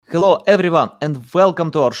Hello everyone and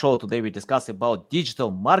welcome to our show. Today we discuss about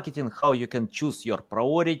digital marketing, how you can choose your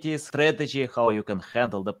priorities, strategy, how you can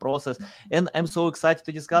handle the process. And I'm so excited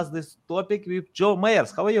to discuss this topic with Joe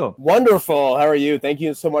Myers. How are you? Wonderful. How are you? Thank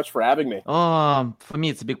you so much for having me. For me,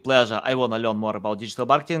 it's a big pleasure. I want to learn more about digital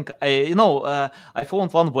marketing. I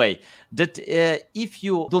found one way that if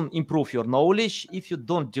you don't improve your knowledge, if you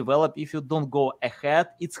don't develop, if you don't go ahead,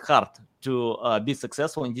 it's hard to be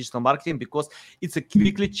successful in digital marketing because it's a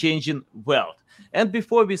quickly changing world. And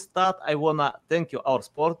before we start, I want to thank you, our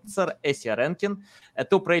sponsor, SEO Ranking, a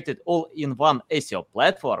top-rated all-in-one SEO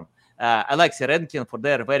platform. I like Ranking for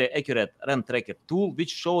their very accurate rank tracker tool, which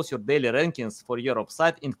shows your daily rankings for your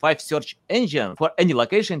website in 5 search engines for any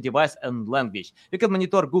location, device, and language. You can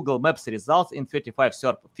monitor Google Maps results in 35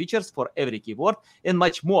 search features for every keyword and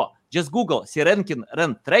much more. Just Google Ranking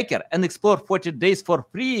rank tracker and explore 40 days for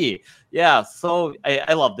free. Yeah, so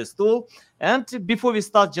I love this tool. And before we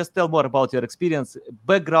start, just tell more about your experience,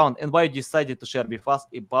 background, and why you decided to share with us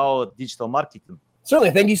about digital marketing.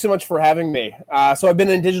 Certainly. Thank you so much for having me. So I've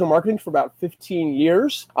been in digital marketing for about 15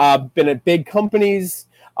 years, been at big companies,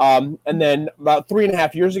 and then about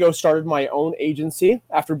 3.5 years ago, started my own agency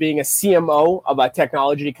after being a CMO of a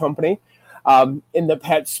technology company in the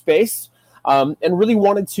pet space, and really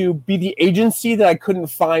wanted to be the agency that I couldn't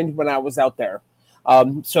find when I was out there.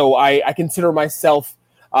 So I consider myself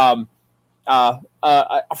a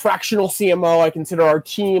fractional CMO. I consider our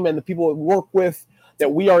team and the people we work with that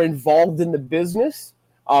we are involved in the business.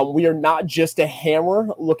 We are not just a hammer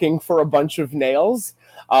looking for a bunch of nails.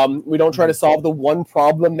 We don't try to solve the one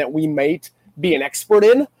problem that we might be an expert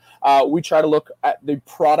in. We try to look at the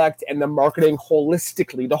product and the marketing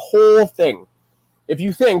holistically, the whole thing. If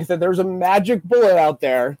you think that there's a magic bullet out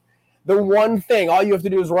there, the one thing, all you have to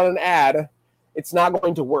do is run an ad, it's not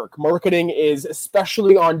going to work. Marketing is,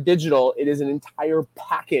 especially on digital, it is an entire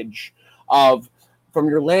package of from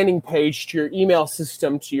your landing page to your email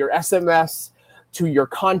system to your SMS to your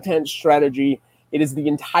content strategy. It is the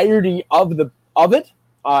entirety of it,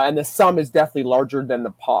 and the sum is definitely larger than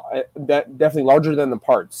the parts.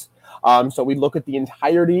 So we look at the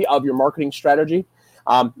entirety of your marketing strategy,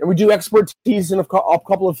 and we do expertise in a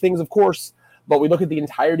couple of things, of course, but we look at the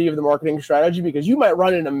entirety of the marketing strategy because you might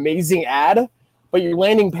run an amazing ad, but your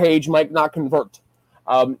landing page might not convert.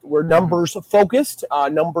 We're numbers focused,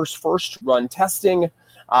 numbers first, run testing,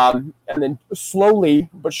 and then slowly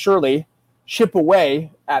but surely chip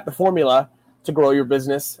away at the formula to grow your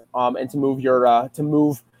business and to move your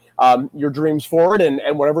dreams forward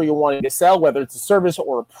and whatever you're wanting to sell, whether it's a service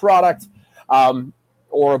or a product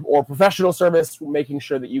or professional service, making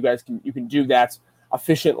sure that you can do that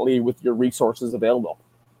efficiently with your resources available.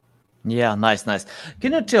 Yeah, nice.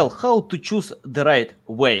 Can you tell how to choose the right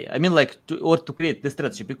way? I mean, to create the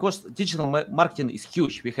strategy, because digital marketing is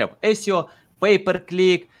huge. We have SEO,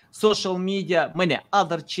 pay-per-click, social media, many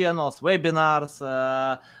other channels, webinars,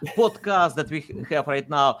 podcasts that we have right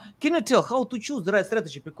now. Can you tell how to choose the right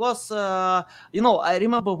strategy? Because, I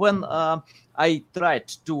remember when I tried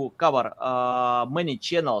to cover many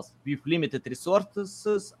channels with limited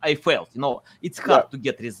resources, I failed. It's hard to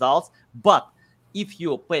get results, but if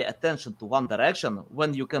you pay attention to one direction,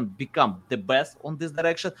 when you can become the best on this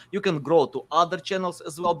direction, you can grow to other channels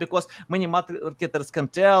as well, because many marketers can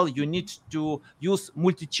tell you need to use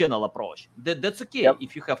multi-channel approach. That's okay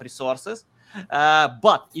if you have resources,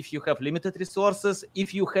 but if you have limited resources,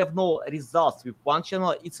 if you have no results with one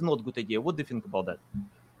channel, it's not a good idea. What do you think about that?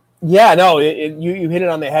 Yeah, no, you hit it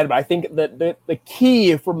on the head, but I think that the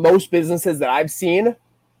key for most businesses that I've seen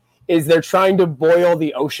is they're trying to boil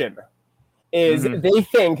the ocean. They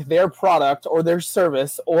think their product or their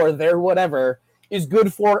service or their whatever is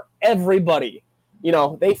good for everybody.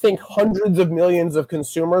 They think hundreds of millions of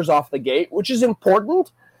consumers off the gate, which is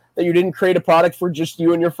important that you didn't create a product for just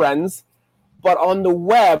you and your friends. But on the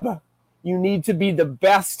web, you need to be the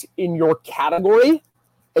best in your category,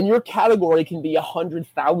 and your category can be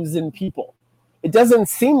 100,000 people. It doesn't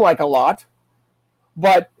seem like a lot,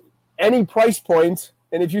 but any price point,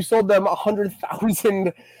 and if you sold them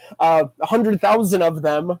 100,000 of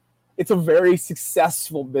them, it's a very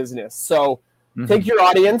successful business. So take your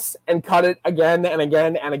audience and cut it again and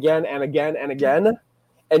again and again and again and again.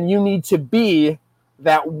 And you need to be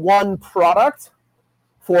that one product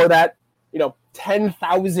for that,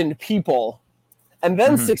 10,000 people. And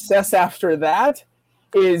then success after that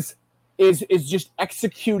is just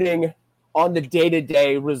executing on the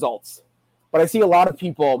day-to-day results. But I see a lot of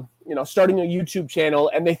people, starting a YouTube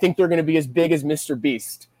channel, and they think they're going to be as big as Mr.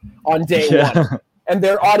 Beast on day one. And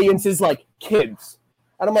their audience is like kids.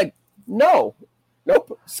 And I'm like, nope,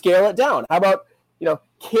 scale it down. How about,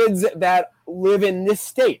 kids that live in this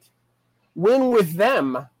state. Win with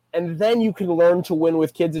them, and then you can learn to win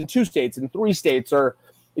with kids in 2 states, in 3 states, or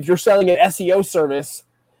if you're selling an SEO service,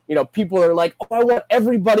 people are like, oh, I want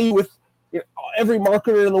everybody with every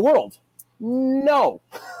marketer in the world. No.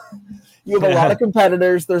 You have a lot of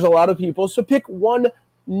competitors. There's a lot of people. So pick one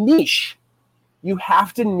niche. You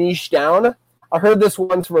have to niche down. I heard this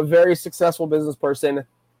once from a very successful business person.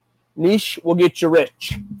 Niche will get you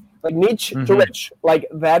rich. Like niche to rich. Like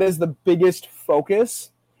that is the biggest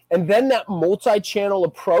focus. And then that multi-channel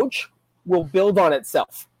approach will build on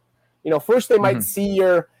itself. First they might see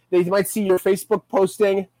your Facebook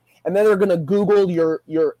posting, and then they're going to Google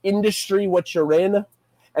your industry, what you're in,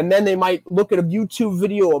 and then they might look at a YouTube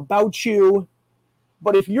video about you.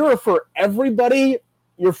 But if you're for everybody,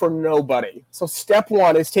 you're for nobody. So step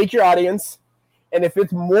 1 is take your audience, and if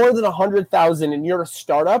it's more than 100,000 and you're a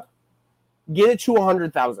startup, get it to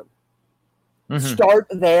 100,000. Start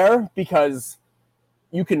there, because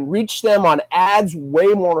you can reach them on ads way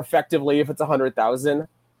more effectively if it's 100,000.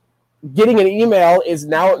 Getting an email is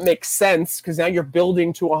now, it makes sense because now you're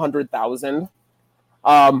building to 100,000.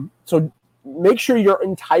 So make sure your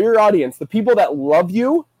entire audience, the people that love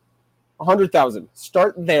you, 100,000.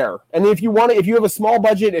 Start there. And if you have a small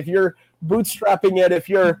budget, if you're bootstrapping it, if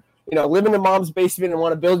you're living in mom's basement and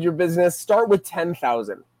want to build your business, start with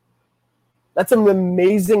 10,000. That's an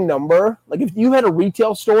amazing number. Like if you had a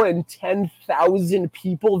retail store and 10,000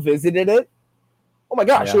 people visited it, oh my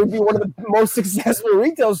gosh, it would be one of the most successful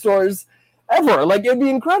retail stores ever. Like it'd be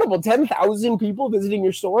incredible. 10,000 people visiting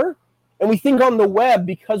your store. And we think on the web,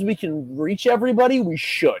 because we can reach everybody, we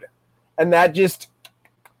should. And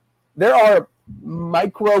there are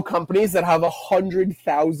micro companies that have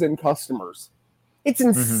 100,000 customers. It's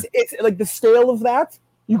like the scale of that.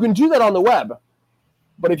 You can do that on the web.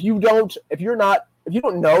 But if you don't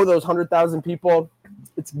know those 100,000 people,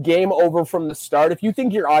 it's game over from the start. If you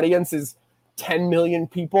think your audience is 10 million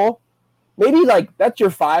people, maybe like that's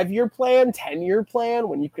your 5-year plan, 10-year plan,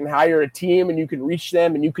 when you can hire a team and you can reach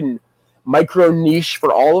them and you can micro niche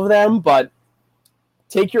for all of them. But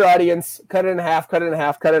take your audience, cut it in half, cut it in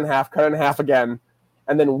half, cut it in half, cut it in half again,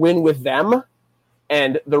 and then win with them.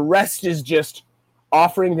 And the rest is just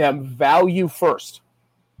offering them value first.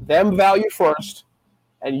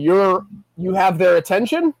 And you have their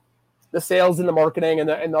attention, the sales and the marketing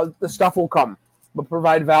and the stuff will come. But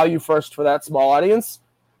provide value first for that small audience.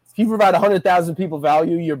 If you provide 100,000 people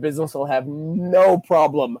value, your business will have no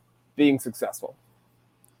problem being successful.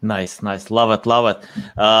 Nice. Love it.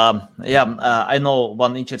 I know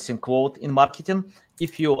one interesting quote in marketing.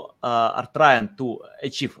 If you are trying to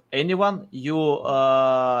achieve anyone, you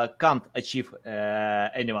can't achieve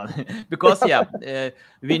anyone. Because,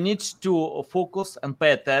 we need to focus and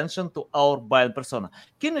pay attention to our buying persona.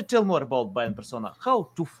 Can you tell more about buying persona? How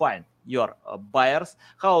to find your buyers,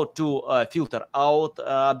 how to filter out,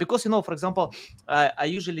 because for example, I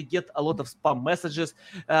usually get a lot of spam messages.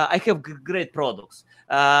 I have great products,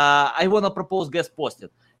 I want to propose guest posting,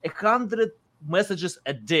 100 messages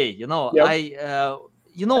a day. My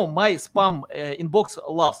spam inbox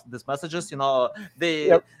loves these messages.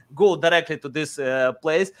 They go directly to this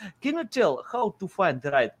place. Can you tell how to find the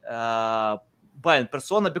right buying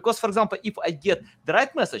persona? Because, for example, if I get the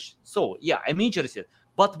right message, so I'm interested.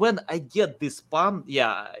 But when I get this spam,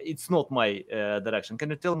 it's not my direction. Can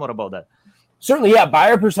you tell more about that? Certainly,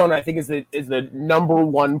 buyer persona, I think, is the number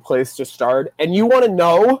one place to start. And you want to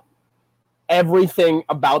know everything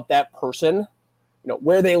about that person,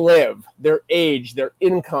 where they live, their age, their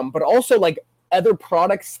income, but also like other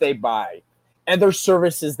products they buy, other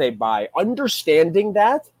services they buy, understanding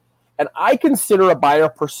that. And I consider a buyer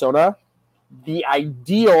persona the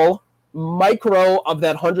ideal micro of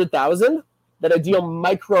that 100,000, that ideal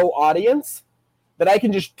micro audience that I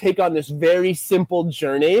can just take on this very simple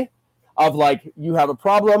journey of like, you have a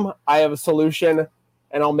problem, I have a solution,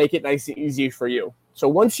 and I'll make it nice and easy for you. So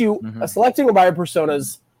once you selecting a buyer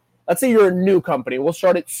personas, let's say you're a new company, we'll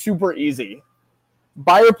start it super easy.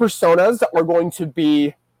 Buyer personas are going to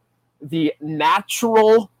be the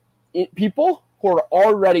natural people who are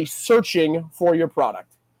already searching for your product.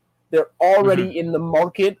 They're already in the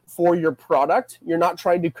market for your product. You're not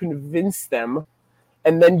trying to convince them.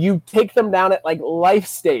 And then you take them down at like life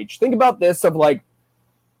stage. Think about this of like,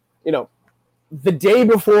 the day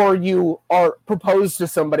before you are proposed to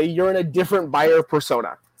somebody, you're in a different buyer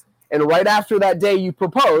persona. And right after that day you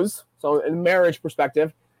propose, so in marriage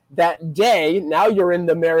perspective, that day, now you're in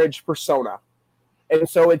the marriage persona. And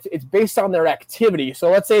so it's based on their activity. So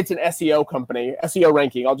let's say it's an SEO company, SEO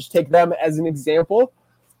ranking. I'll just take them as an example.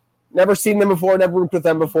 Never seen them before, never worked with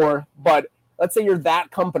them before. But let's say you're that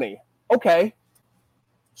company. Okay.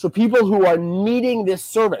 So people who are needing this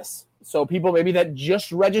service, so people maybe that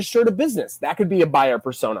just registered a business, that could be a buyer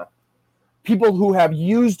persona. People who have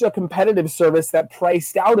used a competitive service that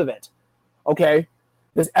priced out of it. Okay,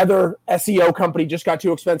 this other SEO company just got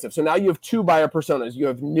too expensive. So now you have two buyer personas. You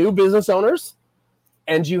have new business owners,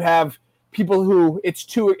 and you have people who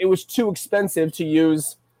it was too expensive to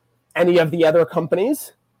use any of the other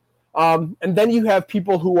companies. And then you have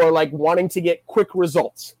people who are like wanting to get quick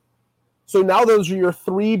results. So now those are your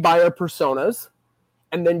three buyer personas,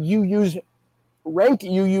 and then you use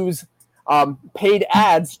paid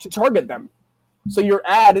ads to target them. So your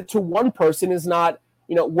ad to one person is not,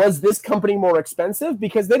 was this company more expensive?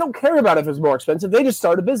 Because they don't care about if it's more expensive. They just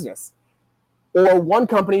start a business. Or one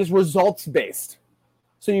company is results based.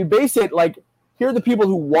 So you base it like, here are the people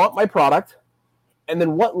who want my product, and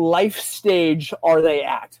then what life stage are they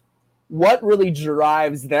at? What really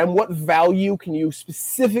drives them? What value can you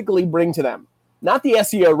specifically bring to them? Not the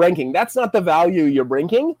SEO ranking. That's not the value you're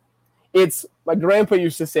bringing. It's, my grandpa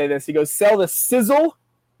used to say this. He goes, sell the sizzle,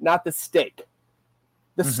 not the steak.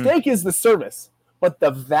 The steak is the service, but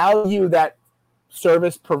the value that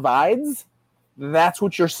service provides, that's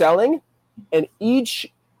what you're selling. And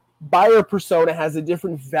each buyer persona has a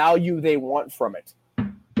different value they want from it.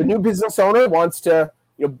 The new business owner wants to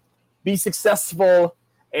be successful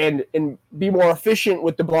and be more efficient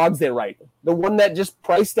with the blogs they write. The one that just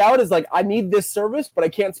priced out is like, I need this service, but I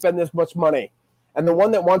can't spend this much money. And the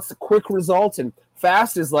one that wants the quick results and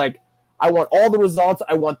fast is like, I want all the results.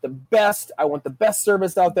 I want the best. I want the best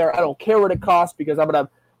service out there. I don't care what it costs because I'm going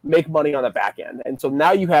to make money on the back end. And so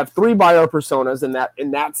now you have three buyer personas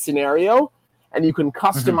in that scenario, and you can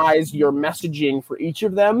customize your messaging for each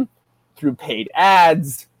of them through paid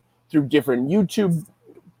ads, through different YouTube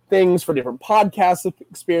things, for different podcast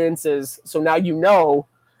experiences. So now you know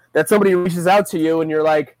that somebody reaches out to you and you're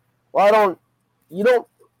like, well,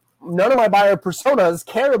 none of my buyer personas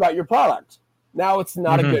care about your product. Now it's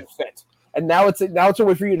not a good fit. And now it's a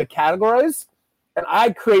way for you to categorize. And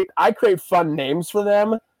I create fun names for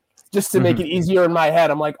them just to make it easier in my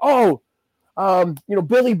head. I'm like,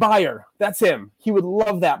 Billy Buyer, that's him. He would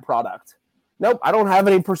love that product. Nope, I don't have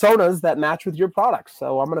any personas that match with your product,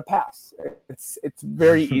 so I'm going to pass. It's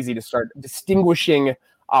very easy to start distinguishing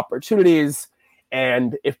opportunities.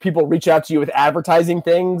 And if people reach out to you with advertising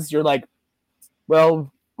things, you're like,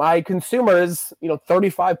 well, my consumer is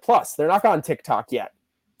 35 plus. They're not on TikTok yet.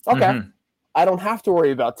 Okay, I don't have to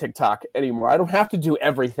worry about TikTok anymore. I don't have to do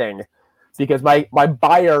everything because my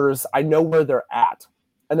buyers, I know where they're at.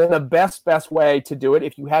 And then the best way to do it,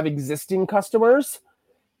 if you have existing customers,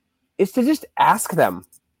 is to just ask them.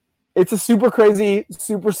 It's a super crazy,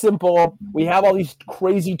 super simple. We have all these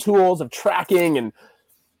crazy tools of tracking and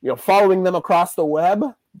following them across the web.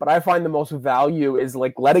 But I find the most value is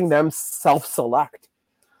like letting them self-select,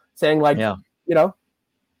 saying like,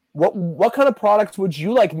 what kind of products would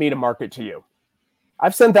you like me to market to you?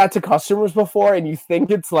 I've sent that to customers before, and you think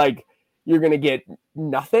it's like you're going to get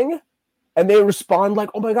nothing. And they respond like,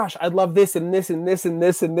 oh my gosh, I'd love this and this and this and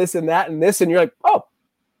this and this and that and this. And you're like, oh,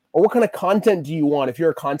 or what kind of content do you want? If you're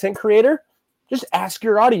a content creator, just ask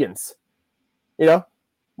your audience,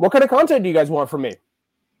 what kind of content do you guys want from me?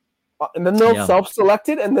 And then they'll self-select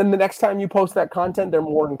it. And then the next time you post that content, they're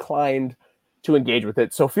more inclined to engage with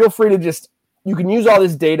it. So feel free to you can use all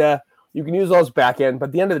this data, you can use all this back end, but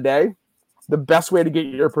at the end of the day, the best way to get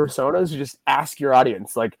your personas is just ask your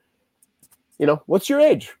audience, like, what's your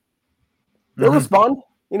age? They'll respond,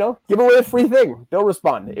 give away a free thing. They'll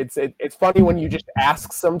respond. It's funny when you just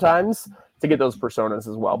ask sometimes to get those personas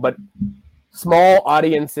as well, but small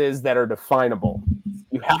audiences that are definable.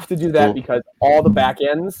 You have to do that because all the back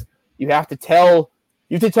ends, you have to tell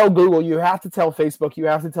Google, you have to tell Facebook, you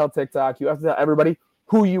have to tell TikTok, you have to tell everybody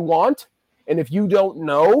who you want. And if you don't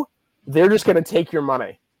know, they're just going to take your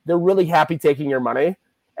money. They're really happy taking your money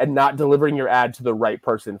and not delivering your ad to the right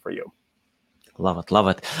person for you. Love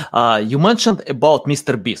it. You mentioned about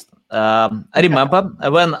Mr. Beast. I remember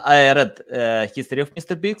when I read history of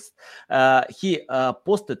Mr. Beast, he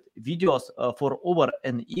posted videos for over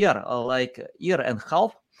an year, like year and a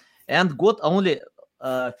half, and got only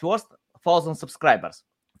first 1,000 subscribers.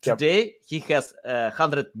 Today, he has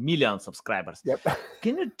 100 million subscribers.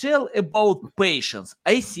 Can you tell about patience?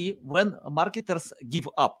 I see when marketers give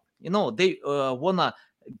up, they want to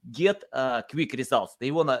get quick results. They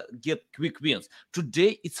want to get quick wins.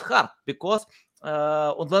 Today, it's hard because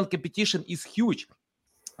online competition is huge.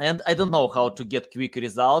 And I don't know how to get quick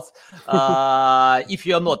results. If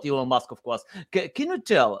you are not Elon Musk, of course. Can you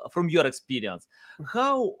tell from your experience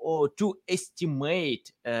how to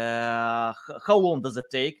estimate how long does it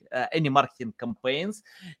take any marketing campaigns?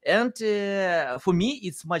 And for me,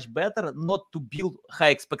 it's much better not to build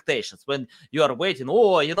high expectations when you are waiting.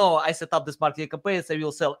 Oh, I set up this marketing campaigns, I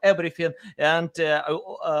will sell everything and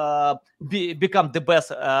become the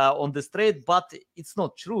best on the trade. But it's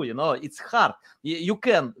not true. It's hard. You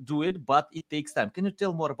can do it, but it takes time. Can you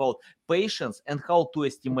tell more about patience and how to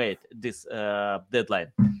estimate this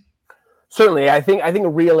deadline? Certainly, I think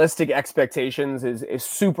realistic expectations is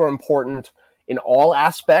super important in all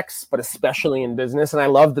aspects, but especially in business. And I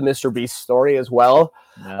love the Mr. Beast story as well.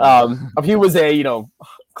 Yeah. He was a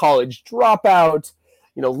college dropout,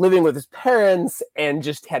 living with his parents, and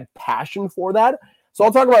just had passion for that. So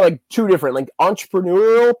I'll talk about like two different,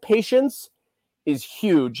 entrepreneurial patience is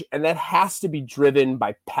huge, and that has to be driven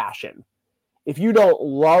by passion. If you don't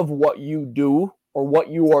love what you do or what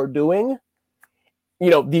you are doing,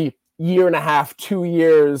 the year and a half, 2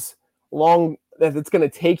 years long that it's going to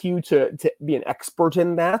take you to be an expert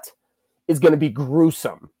in that is going to be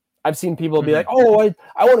gruesome. I've seen people be like, oh,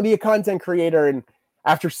 I want to be a content creator. And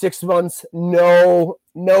after 6 months, no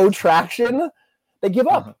traction, they give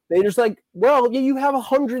up. They just like, well, you have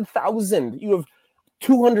 100,000. You have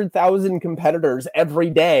 200,000 competitors every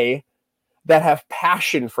day that have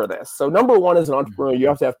passion for this. So number one, as an entrepreneur, you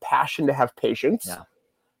have to have passion to have patience. Yeah.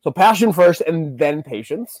 So passion first and then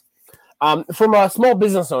patience. From a small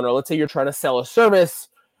business owner, let's say you're trying to sell a service,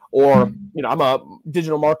 or I'm a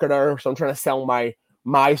digital marketer, so I'm trying to sell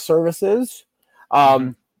my services.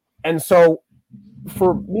 And so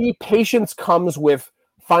for me, patience comes with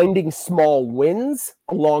finding small wins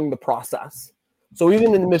along the process. So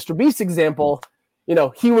even in the Mr. Beast example,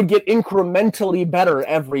 he would get incrementally better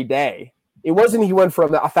every day. It wasn't he went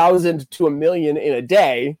from 1,000 to 1,000,000 in a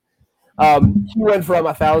day. He went from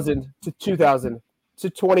 1,000 to 2,000 to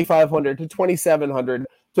 2,500 to 2,700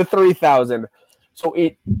 to 3,000. So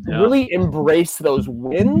it really embrace those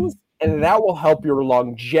wins, and that will help your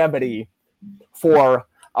longevity for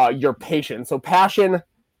your patience. So passion,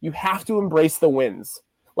 you have to embrace the wins.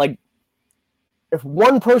 Like if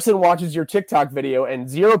one person watches your TikTok video and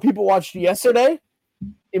 0 people watched you yesterday,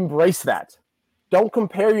 embrace that. Don't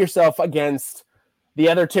compare yourself against the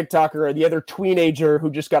other TikToker or the other teenager who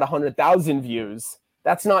just got 100,000 views.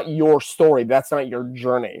 That's not your story. That's not your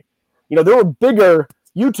journey. There were bigger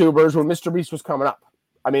YouTubers when Mr. Beast was coming up.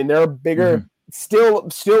 I mean, they're bigger, still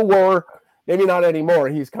were, maybe not anymore.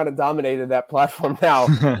 He's kind of dominated that platform now.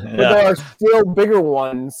 But there are still bigger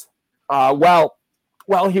ones while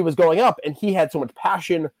he was going up. And he had so much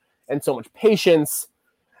passion and so much patience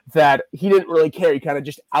that he didn't really care. He kind of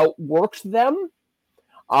just outworked them.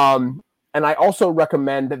 And I also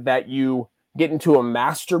recommend that you get into a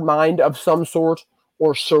mastermind of some sort,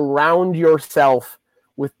 or surround yourself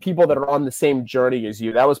with people that are on the same journey as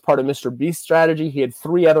you. That was part of Mr. Beast's strategy. He had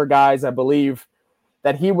 3 other guys, I believe,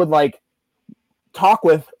 that he would talk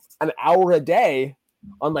with an hour a day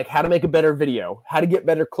on how to make a better video, how to get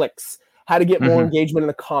better clicks, how to get more engagement in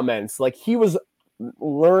the comments. He was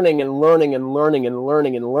learning and learning and learning and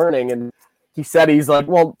learning and learning. And he said, he's like,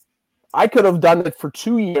 well, I could have done it for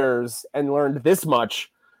 2 years and learned this much.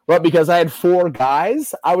 But because I had 4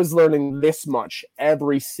 guys, I was learning this much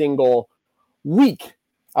every single week.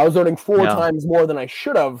 I was learning 4 times more than I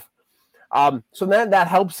should have. So that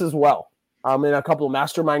helps as well. I'm in a couple of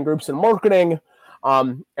mastermind groups in marketing,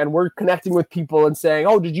 and we're connecting with people and saying,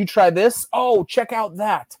 oh, did you try this? Oh, check out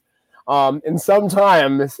that. And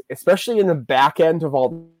sometimes, especially in the back end of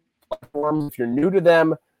all platforms, if you're new to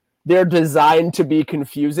them, they're designed to be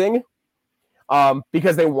confusing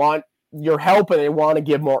because they want your help and they want to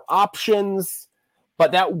give more options.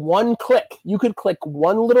 But that one click, you could click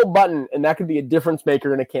one little button and that could be a difference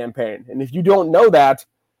maker in a campaign. And if you don't know that,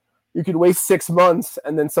 you could waste 6 months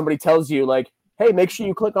and then somebody tells you hey, make sure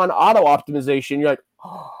you click on auto optimization. You're like,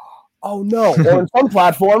 oh no. Or in some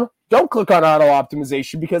platform, don't click on auto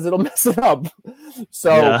optimization because it'll mess it up.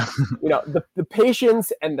 So, the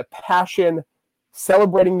patience and the passion,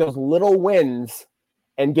 celebrating those little wins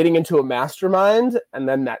and getting into a mastermind, and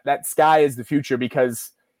then that sky is the future,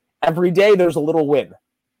 because every day there's a little win.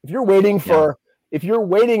 If you're waiting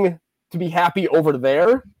to be happy over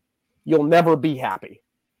there, you'll never be happy,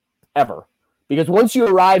 ever. Because once you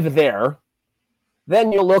arrive there,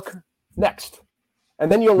 then you'll look next,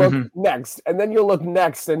 and then you'll look next, and then you'll look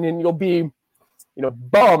next, and then you'll be,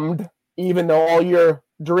 bummed, even though all your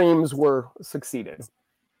dreams were succeeded.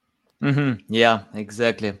 Yeah,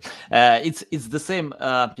 exactly. It's the same.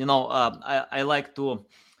 I like to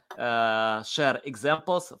share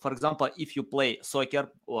examples. For example, if you play soccer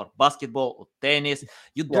or basketball or tennis,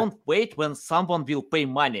 you don't wait when someone will pay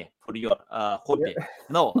money for your hobby.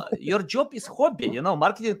 Your job is hobby.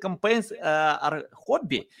 Marketing campaigns are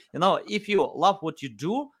hobby. If you love what you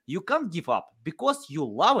do, you can't give up because you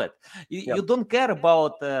love it. You don't care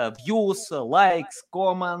about views, likes,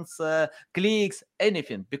 comments, clicks,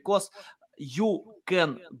 anything, because you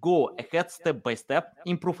can go ahead step by step,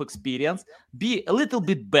 improve experience, be a little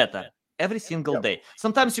bit better every single day.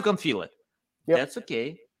 Sometimes you can feel it. That's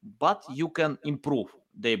okay, but you can improve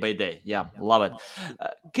day by day. Yeah, love it.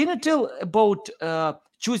 Can you tell about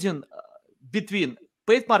choosing between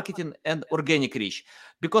paid marketing and organic reach?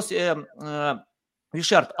 Because we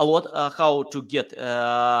shared a lot how to get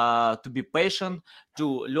to be patient,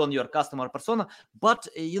 to learn your customer persona. But,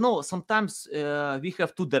 sometimes we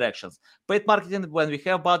have two directions. Paid marketing when we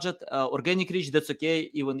have budget, organic reach, that's okay.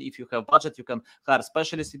 Even if you have budget, you can hire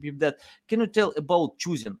specialists with that. Can you tell about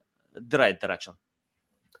choosing the right direction?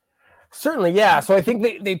 Certainly, yeah. So I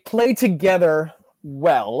think they play together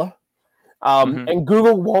well. And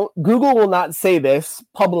Google will not say this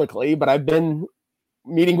publicly, but I've been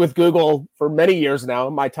meeting with Google for many years now,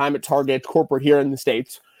 my time at Target corporate here in the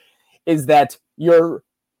States, is that your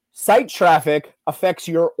site traffic affects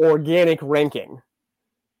your organic ranking.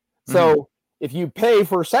 So if you pay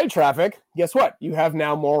for site traffic, guess what? You have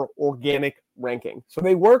now more organic ranking. So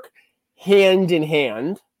they work hand in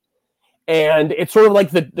hand. And it's sort of like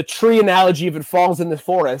the tree analogy. If it falls in the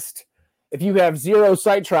forest, if you have zero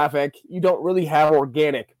site traffic, you don't really have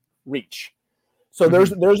organic reach. So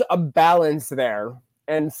there's a balance there.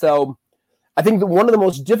 And so I think that one of the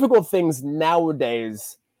most difficult things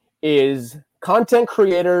nowadays is content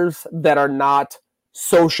creators that are not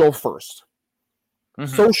social first.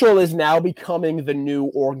 Social is now becoming the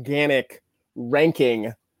new organic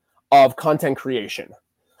ranking of content creation.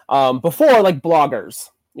 Before, like bloggers,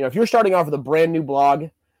 if you're starting off with a brand new blog,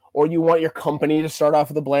 or you want your company to start off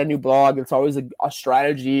with a brand new blog, it's always a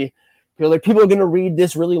strategy. People are going to read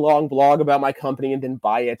this really long blog about my company and then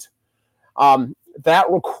buy it.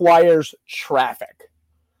 That requires traffic.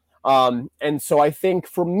 And so I think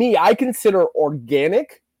for me, I consider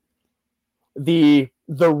organic the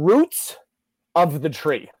roots of the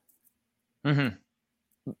tree.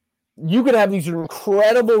 You could have these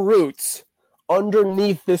incredible roots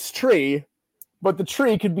underneath this tree, but the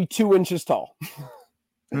tree could be 2 inches tall.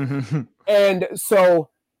 And so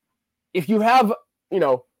if you have,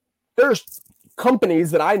 there's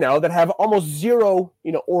companies that I know that have almost zero,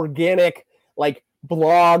 organic, like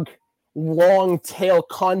blog, long tail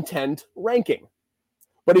content ranking.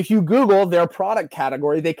 But if you Google their product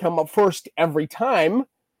category, they come up first every time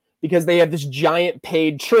because they have this giant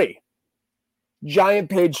paid tree.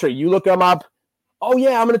 You look them up. Oh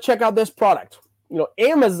yeah, I'm going to check out this product.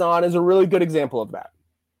 Amazon is a really good example of that.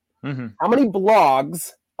 How many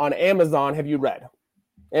blogs on Amazon have you read?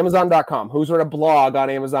 Amazon.com. Who's read a blog on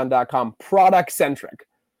Amazon.com? Product centric,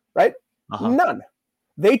 right? None.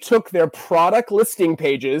 They took their product listing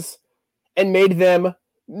pages and made them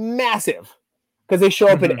massive because they show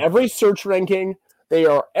up in every search ranking. They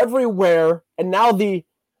are everywhere. And now the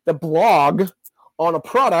blog on a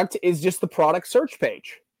product is just the product search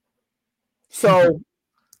page. So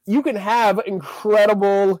you can have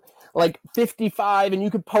incredible, like 55, and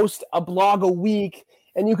you could post a blog a week,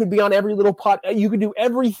 and you could be on every little pot. You could do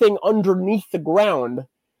everything underneath the ground,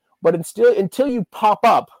 but until you pop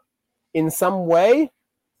up in some way,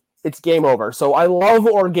 it's game over. So I love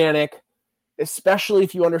organic, especially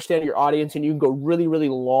if you understand your audience and you can go really, really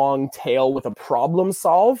long tail with a problem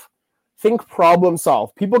solve. Think problem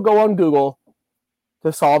solve. People go on Google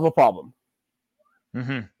to solve a problem.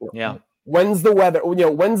 Yeah. When's the weather?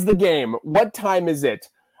 When's the game? What time is it?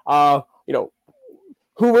 Who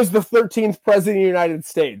was the 13th president of the United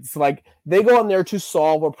States? Like, they go on there to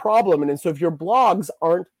solve a problem. And so if your blogs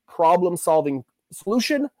aren't problem-solving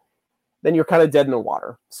solution, then you're kind of dead in the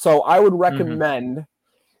water. So I would recommend,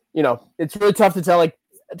 it's really tough to tell, like,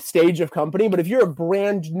 stage of company, but if you're a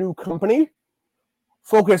brand new company,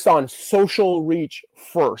 focus on social reach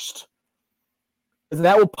first.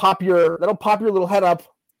 That'll pop your little head up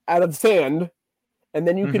out of the sand, and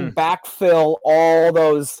then you can backfill all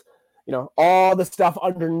those, all the stuff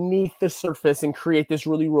underneath the surface and create this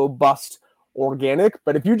really robust organic.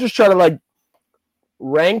 But if you just try to like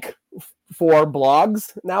rank for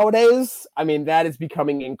blogs nowadays, I mean, that is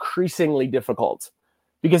becoming increasingly difficult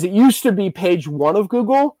because it used to be page 1 of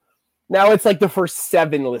Google. Now it's like the first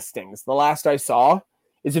 7 listings. The last I saw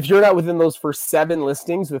is if you're not within those first 7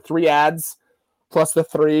 listings, the 3 ads plus the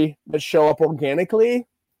 3 that show up organically,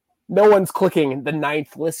 no one's clicking the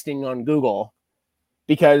 9th listing on Google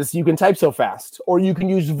because you can type so fast, or you can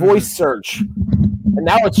use voice search. And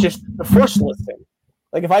now it's just the first listing.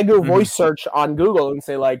 Like if I do a voice search on Google and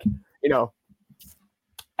say like,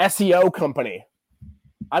 SEO company,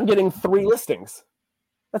 I'm getting 3 listings.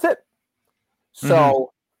 That's it.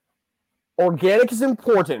 So organic is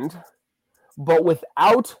important, but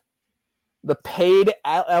without the paid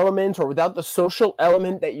element or without the social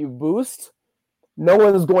element that you boost, no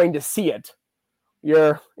one is going to see it.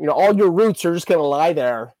 All your roots are just going to lie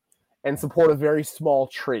there and support a very small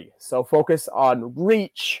tree. So focus on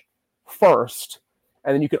reach first,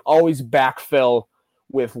 and then you can always backfill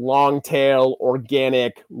with long tail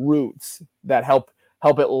organic roots that help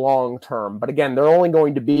it long term. But again, they're only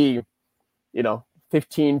going to be,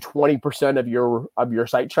 15-20% of your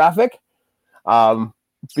site traffic,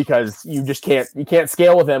 because you can't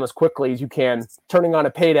scale with them as quickly as you can turning on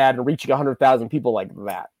a paid ad and reaching 100,000 people like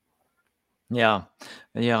that. Yeah,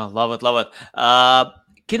 love it.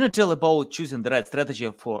 Can you tell about choosing the right strategy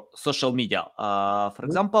for social media? For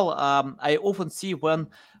example, I often see when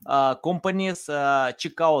companies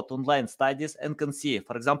check out online studies and can see,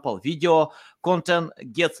 for example, video content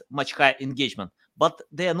gets much higher engagement, but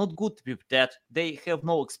they are not good with that. They have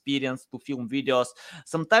no experience to film videos.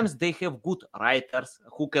 Sometimes they have good writers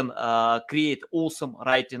who can create awesome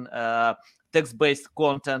writing, text-based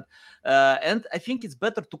content. And I think it's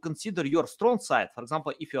better to consider your strong side. For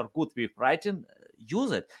example, if you're good with writing,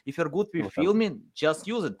 use it. If you're good with filming, just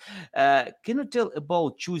use it. Can you tell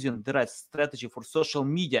about choosing the right strategy for social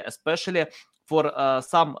media, especially for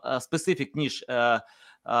some specific niche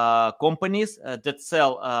companies that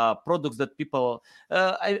sell products that people,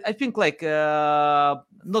 I think like not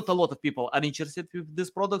a lot of people are interested with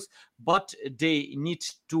these products, but they need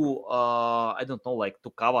to, I don't know, like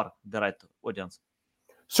to cover the right audience.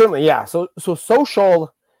 Certainly, yeah. So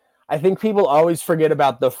social, I think people always forget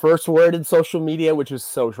about the first word in social media, which is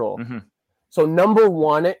social. So number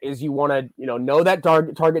one is you want to, know that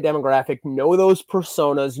target demographic, know those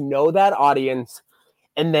personas, know that audience,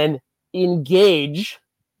 and then engage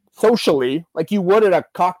socially like you would at a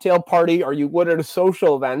cocktail party or you would at a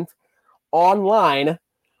social event online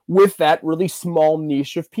with that really small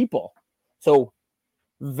niche of people. So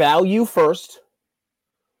value first,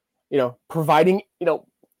 providing,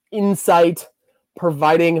 insight,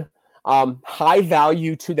 providing high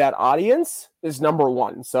value to that audience is number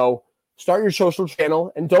one. So start your social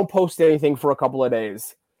channel and don't post anything for a couple of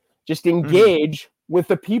days. Just engage with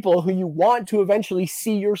the people who you want to eventually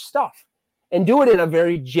see your stuff, and do it in a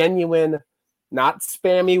very genuine, not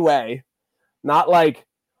spammy way. Not like,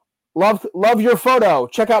 love your photo,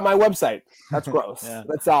 check out my website. That's gross.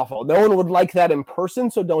 That's awful. No one would like that in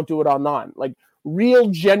person, so don't do it online. Like real,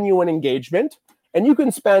 genuine engagement. And you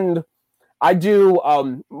can spend, I do,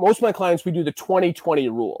 most of my clients, we do the 20-20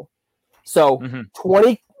 rule. So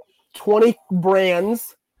 20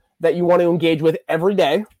 brands that you want to engage with every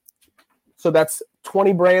day. So that's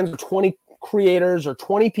 20 brands or 20 creators or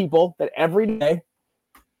 20 people that every day,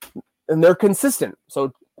 and they're consistent.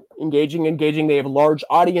 So engaging, they have large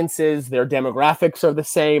audiences, their demographics are the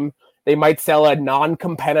same. They might sell a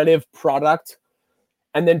non-competitive product.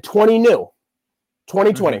 And then 20 new,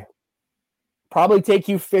 2020. Probably take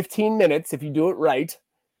you 15 minutes if you do it right.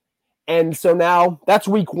 And so now that's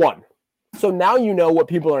week 1. So now you know what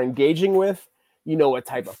people are engaging with. You know what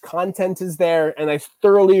type of content is there. And I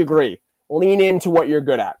thoroughly agree. Lean into what you're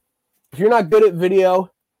good at. If you're not good at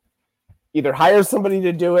video, either hire somebody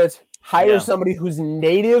to do it, hire somebody who's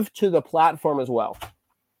native to the platform as well.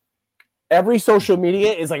 Every social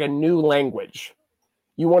media is like a new language.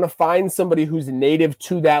 You want to find somebody who's native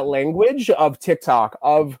to that language of TikTok,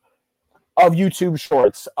 of YouTube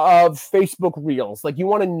Shorts, of Facebook Reels. Like you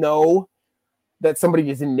want to know that somebody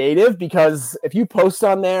is native, because if you post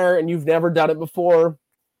on there and you've never done it before,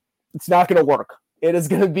 it's not going to work. It is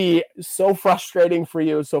going to be so frustrating for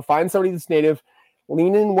you. So find somebody that's native,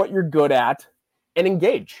 lean in what you're good at, and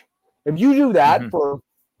engage. If you do that for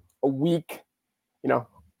a week,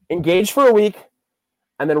 engage for a week,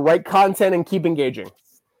 and then write content and keep engaging.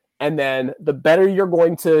 And then the better you're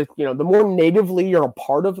going to, the more natively you're a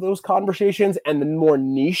part of those conversations and the more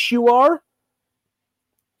niche you are,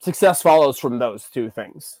 success follows from those two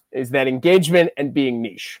things, is that engagement and being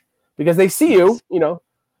niche. Because they see you,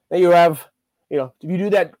 that you have, if you do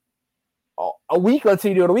that a week, let's say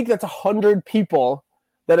you do it a week, that's 100 people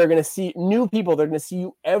that are going to see, new people, they're going to see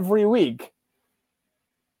you every week.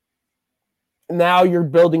 Now you're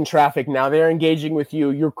building traffic. Now they're engaging with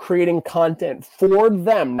you. You're creating content for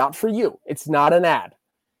them, not for you. It's not an ad.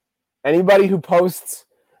 Anybody who posts,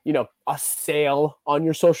 a sale on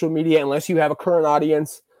your social media, unless you have a current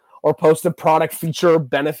audience, or post a product, feature, or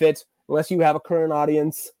benefit, unless you have a current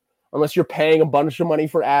audience, unless you're paying a bunch of money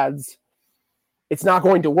for ads, it's not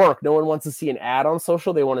going to work. No one wants to see an ad on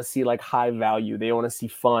social. They want to see like high value. They want to see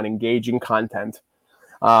fun, engaging content.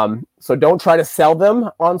 So don't try to sell them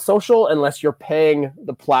on social unless you're paying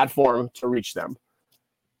the platform to reach them.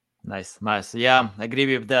 Nice. Yeah, I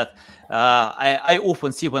agree with that. I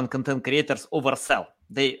often see when content creators oversell.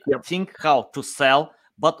 They think how to sell,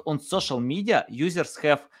 but on social media, users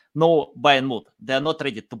have no buying mood. They're not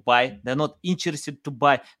ready to buy. They're not interested to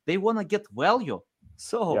buy. They want to get value.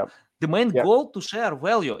 So the main goal to share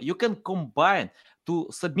value, you can combine to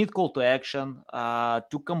submit call to action,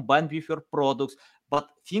 to combine with your products, but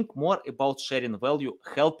think more about sharing value,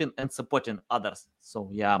 helping and supporting others. So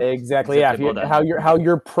exactly. How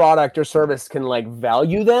your product or service can like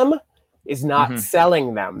value them is not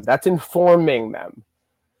selling them. That's informing them.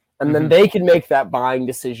 And then they can make that buying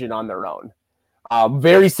decision on their own.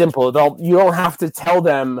 Very simple. You don't have to tell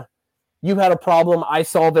them you had a problem. I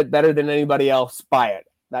solve it better than anybody else. Buy it.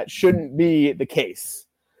 That shouldn't be the case.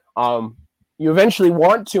 You eventually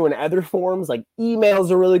want to in other forms, like email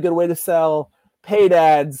is a really good way to sell, paid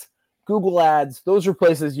ads, Google ads. Those are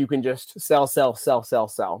places you can just sell.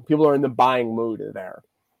 People are in the buying mood there.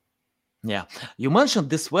 Yeah, you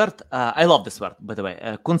mentioned this word. I love this word, by the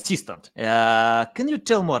way, consistent. Can you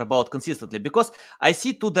tell more about consistently? Because I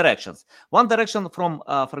see two directions. One direction from,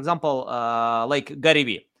 for example, like Gary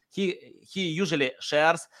Vee. He usually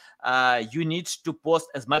shares you need to post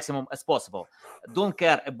as maximum as possible. Don't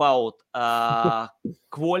care about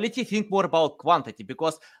quality, think more about quantity,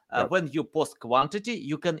 because when you post quantity,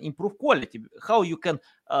 you can improve quality. How you can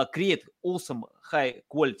create awesome high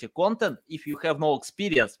quality content if you have no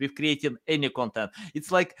experience with creating any content?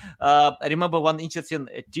 It's like, I remember one interesting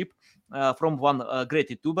tip from one great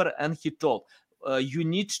YouTuber, and he told, you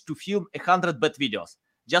need to film 100 bad videos.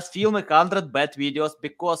 Just film 100 bad videos,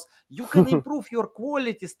 because you can improve your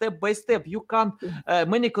quality step by step. You can't.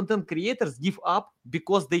 Many content creators give up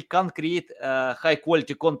because they can't create high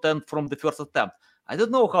quality content from the first attempt. I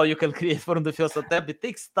don't know how you can create from the first attempt. It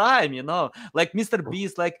takes time, Like Mr.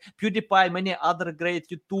 Beast, like PewDiePie, many other great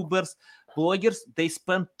YouTubers, bloggers, they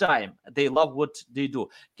spend time. They love what they do.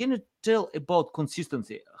 Can you tell about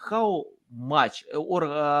consistency? How much, or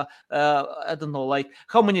I don't know, like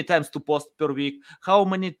how many times to post per week, how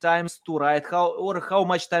many times to write, how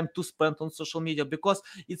much time to spend on social media? Because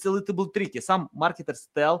it's a little bit tricky. Some marketers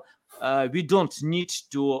tell we don't need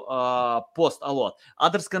to post a lot.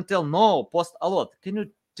 Others can tell no, post a lot. Can you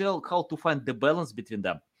tell how to find the balance between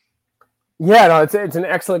them? Yeah, no, it's an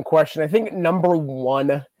excellent question. I think number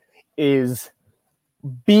one is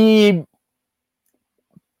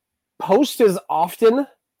post as often.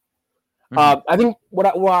 I think what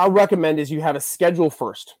I recommend is you have a schedule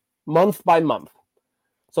first, month by month.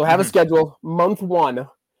 So have a schedule month one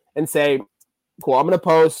and say, cool, I'm going to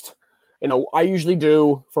post, I usually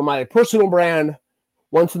do for my personal brand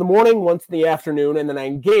once in the morning, once in the afternoon, and then I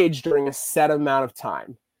engage during a set amount of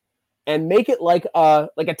time. And make it like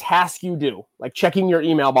a task you do, like checking your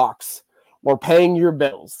email box or paying your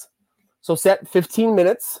bills. So set 15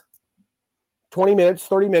 minutes, 20 minutes,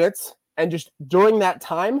 30 minutes, and just during that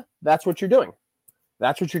time, that's what you're doing.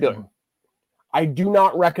 I do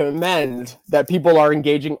not recommend that people are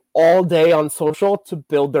engaging all day on social to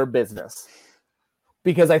build their business.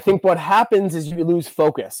 Because I think what happens is you lose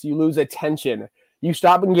focus, you lose attention. You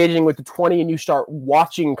stop engaging with the 20 and you start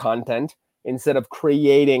watching content instead of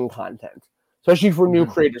creating content. Especially for new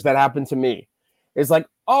creators, that happened to me. It's like,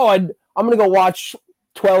 I'm going to go watch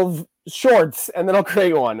 12 shorts and then I'll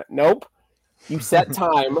create one. Nope. You set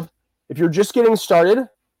time. If you're just getting started,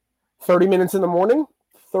 30 minutes in the morning,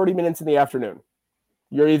 30 minutes in the afternoon.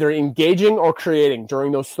 You're either engaging or creating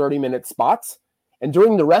during those 30-minute spots. And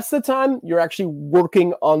during the rest of the time, you're actually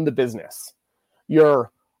working on the business.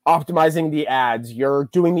 You're optimizing the ads. You're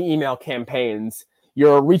doing the email campaigns.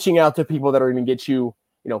 You're reaching out to people that are going to get you,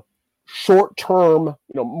 short-term,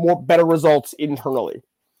 more better results internally.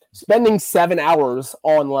 Spending 7 hours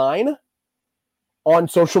online on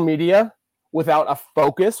social media without a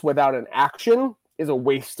focus, without an action, is a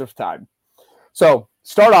waste of time. So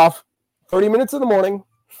start off 30 minutes in the morning,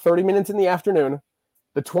 30 minutes in the afternoon,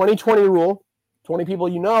 the 20-20 rule, 20 people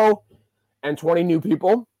you know, and 20 new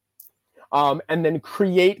people, and then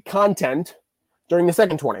create content during the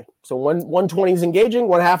second 20. So one 20 is engaging,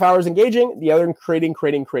 1.5 hours engaging, the other creating.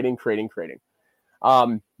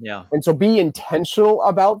 And so be intentional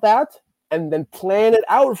about that, and then plan it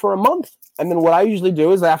out for a month. And then what I usually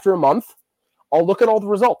do is after a month, I'll look at all the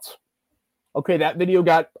results. Okay, that video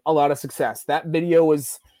got a lot of success. That video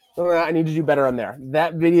was, I need to do better on there.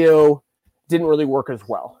 That video didn't really work as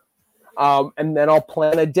well. And then I'll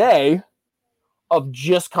plan a day of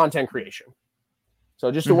just content creation.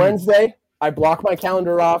 So just a Wednesday, I block my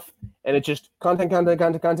calendar off, and it's just content.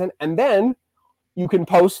 And then you can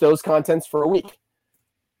post those contents for a week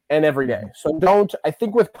and every day. So I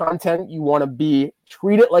think with content, you want to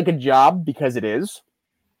treat it like a job, because it is.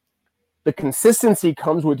 The consistency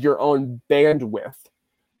comes with your own bandwidth.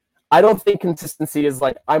 I don't think consistency is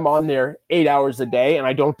like I'm on there 8 hours a day and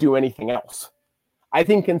I don't do anything else. I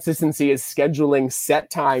think consistency is scheduling set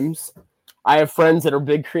times. I have friends that are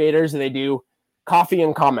big creators and they do coffee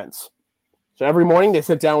and comments. So every morning they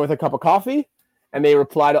sit down with a cup of coffee and they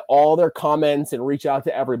reply to all their comments and reach out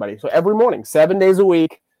to everybody. So every morning, 7 days a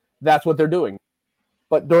week, that's what they're doing.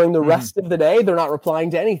 But during the rest of the day, they're not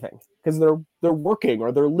replying to anything because they're working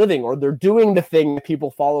or they're living or they're doing the thing that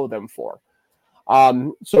people follow them for.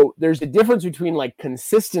 So there's a difference between like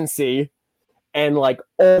consistency and like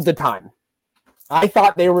all the time. I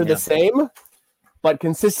thought they were the same, but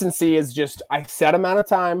consistency is just a set amount of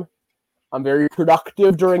time. I'm very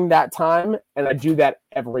productive during that time, and I do that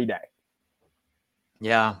every day.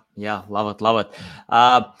 Yeah, love it.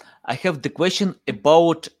 I have the question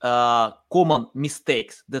about common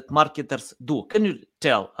mistakes that marketers do. Can you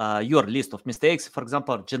tell your list of mistakes? For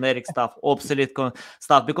example, generic stuff, obsolete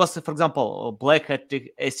stuff. Because, for example, black hat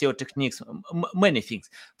SEO techniques, many things.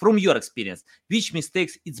 From your experience, which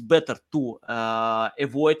mistakes it's better to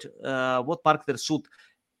avoid? What marketers should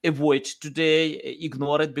avoid today?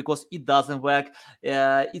 Ignore it because it doesn't work.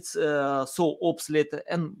 It's so obsolete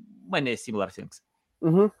and many similar things.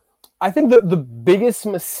 I think the biggest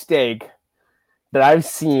mistake that I've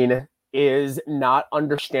seen is not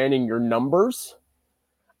understanding your numbers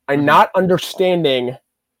and not understanding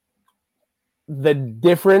the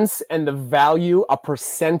difference and the value a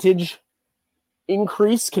percentage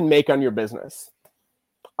increase can make on your business.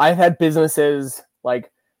 I've had businesses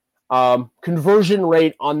like conversion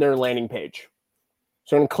rate on their landing page.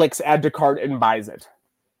 Someone clicks add to cart and buys it.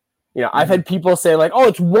 You know, I've had people say like, oh,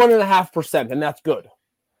 it's 1.5%, and that's good.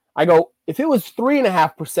 I go, if it was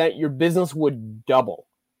 3.5%, your business would double.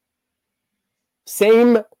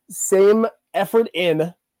 Same effort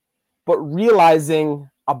in, but realizing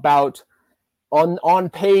about on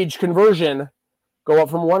page conversion go up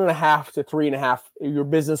from 1.5 to 3.5, your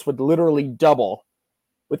business would literally double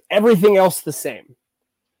with everything else the same.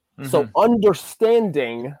 So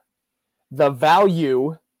understanding the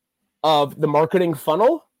value of the marketing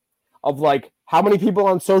funnel of like how many people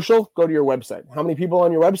on social go to your website, how many people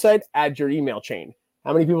on your website add your email chain,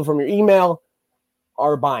 how many people from your email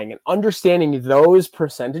are buying, and understanding those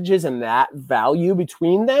percentages and that value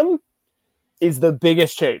between them is the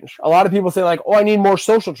biggest change. A lot of people say like, oh, I need more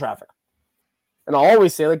social traffic. And I'll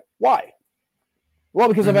always say like, why? Well,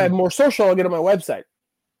 because if I have more social, I'll get on my website.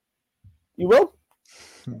 You will?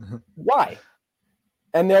 Why?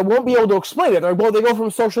 And they won't be able to explain it. They're like, well, they go from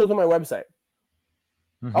social to my website.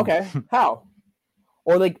 Okay, how?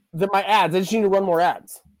 Or like my ads, I just need to run more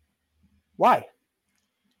ads. Why?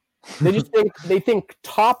 They just think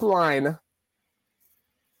top line,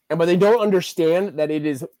 but they don't understand that it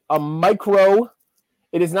is a micro.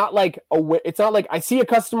 It is not like it's not like I see a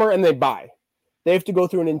customer and they buy. They have to go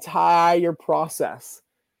through an entire process.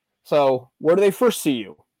 So where do they first see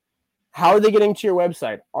you? How are they getting to your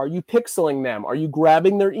website? Are you pixeling them? Are you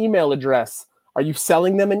grabbing their email address? Are you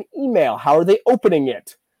selling them an email? How are they opening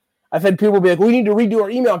it? I've had people be like, we need to redo our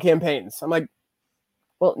email campaigns. I'm like,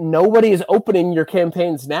 well, nobody is opening your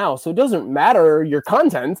campaigns now, so it doesn't matter your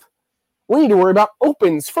content. We need to worry about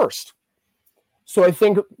opens first. So I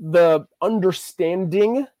think the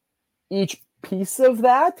understanding each piece of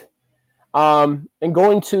that and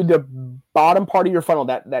going to the bottom part of your funnel,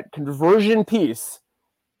 that conversion piece,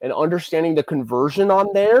 and understanding the conversion on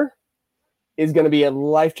there is going to be a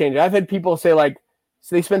life changer. I've had people say like,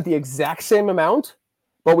 so they spent the exact same amount,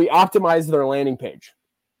 but we optimized their landing page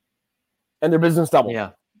and their business doubled.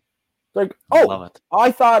 Yeah. Like, oh,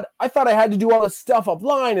 I thought I had to do all this stuff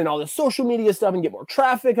offline and all the social media stuff and get more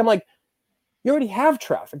traffic. I'm like, you already have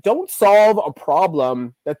traffic. Don't solve a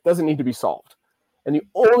problem that doesn't need to be solved. And the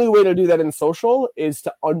only way to do that in social is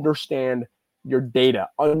to understand your data,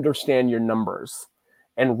 understand your numbers,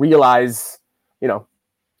 and realize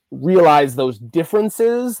those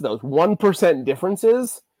differences, those 1%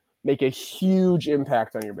 differences make a huge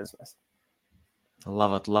impact on your business.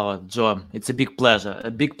 Love it, Joe. It's a big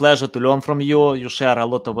pleasure to learn from you. You share a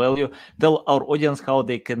lot of value. Tell our audience how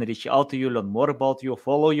they can reach out to you, learn more about you,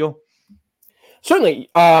 follow you.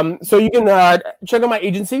 Certainly. So you can check out my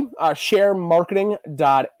agency,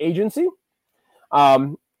 sharemarketing.agency.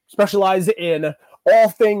 Specialize in all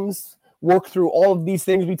things work through all of these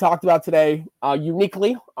things we talked about today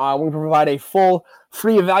uniquely. We provide a full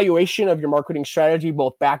free evaluation of your marketing strategy,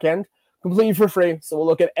 both back end, completely for free. So we'll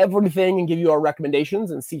look at everything and give you our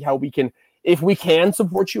recommendations and see how we can, if we can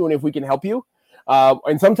support you and if we can help you.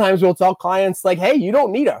 And sometimes we'll tell clients like, hey, you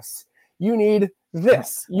don't need us. You need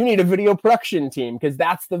this. You need a video production team because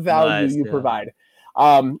that's the value you provide.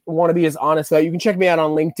 Want to be as honest about it. You can check me out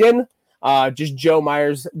on LinkedIn. Just Joe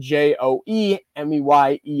Meyers, JoeMeyers,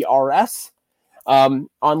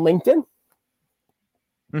 on LinkedIn.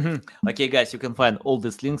 Okay, guys, you can find all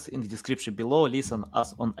these links in the description below. Listen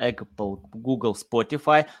us on Apple, Google,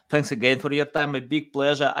 Spotify. Thanks again for your time. A big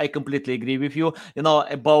pleasure. I completely agree with you.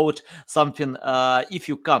 About something, if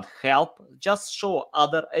you can't help, just show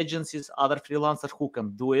other agencies, other freelancers who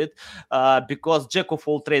can do it. Because jack of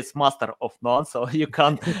all trades, master of none. So you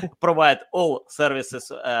can't provide all services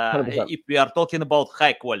if we are talking about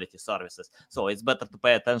high quality services. So it's better to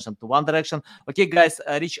pay attention to one direction. Okay, guys,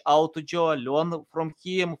 reach out to Joe, learn from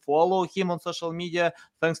him, follow him on social media.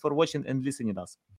 Thanks for watching and listening to us.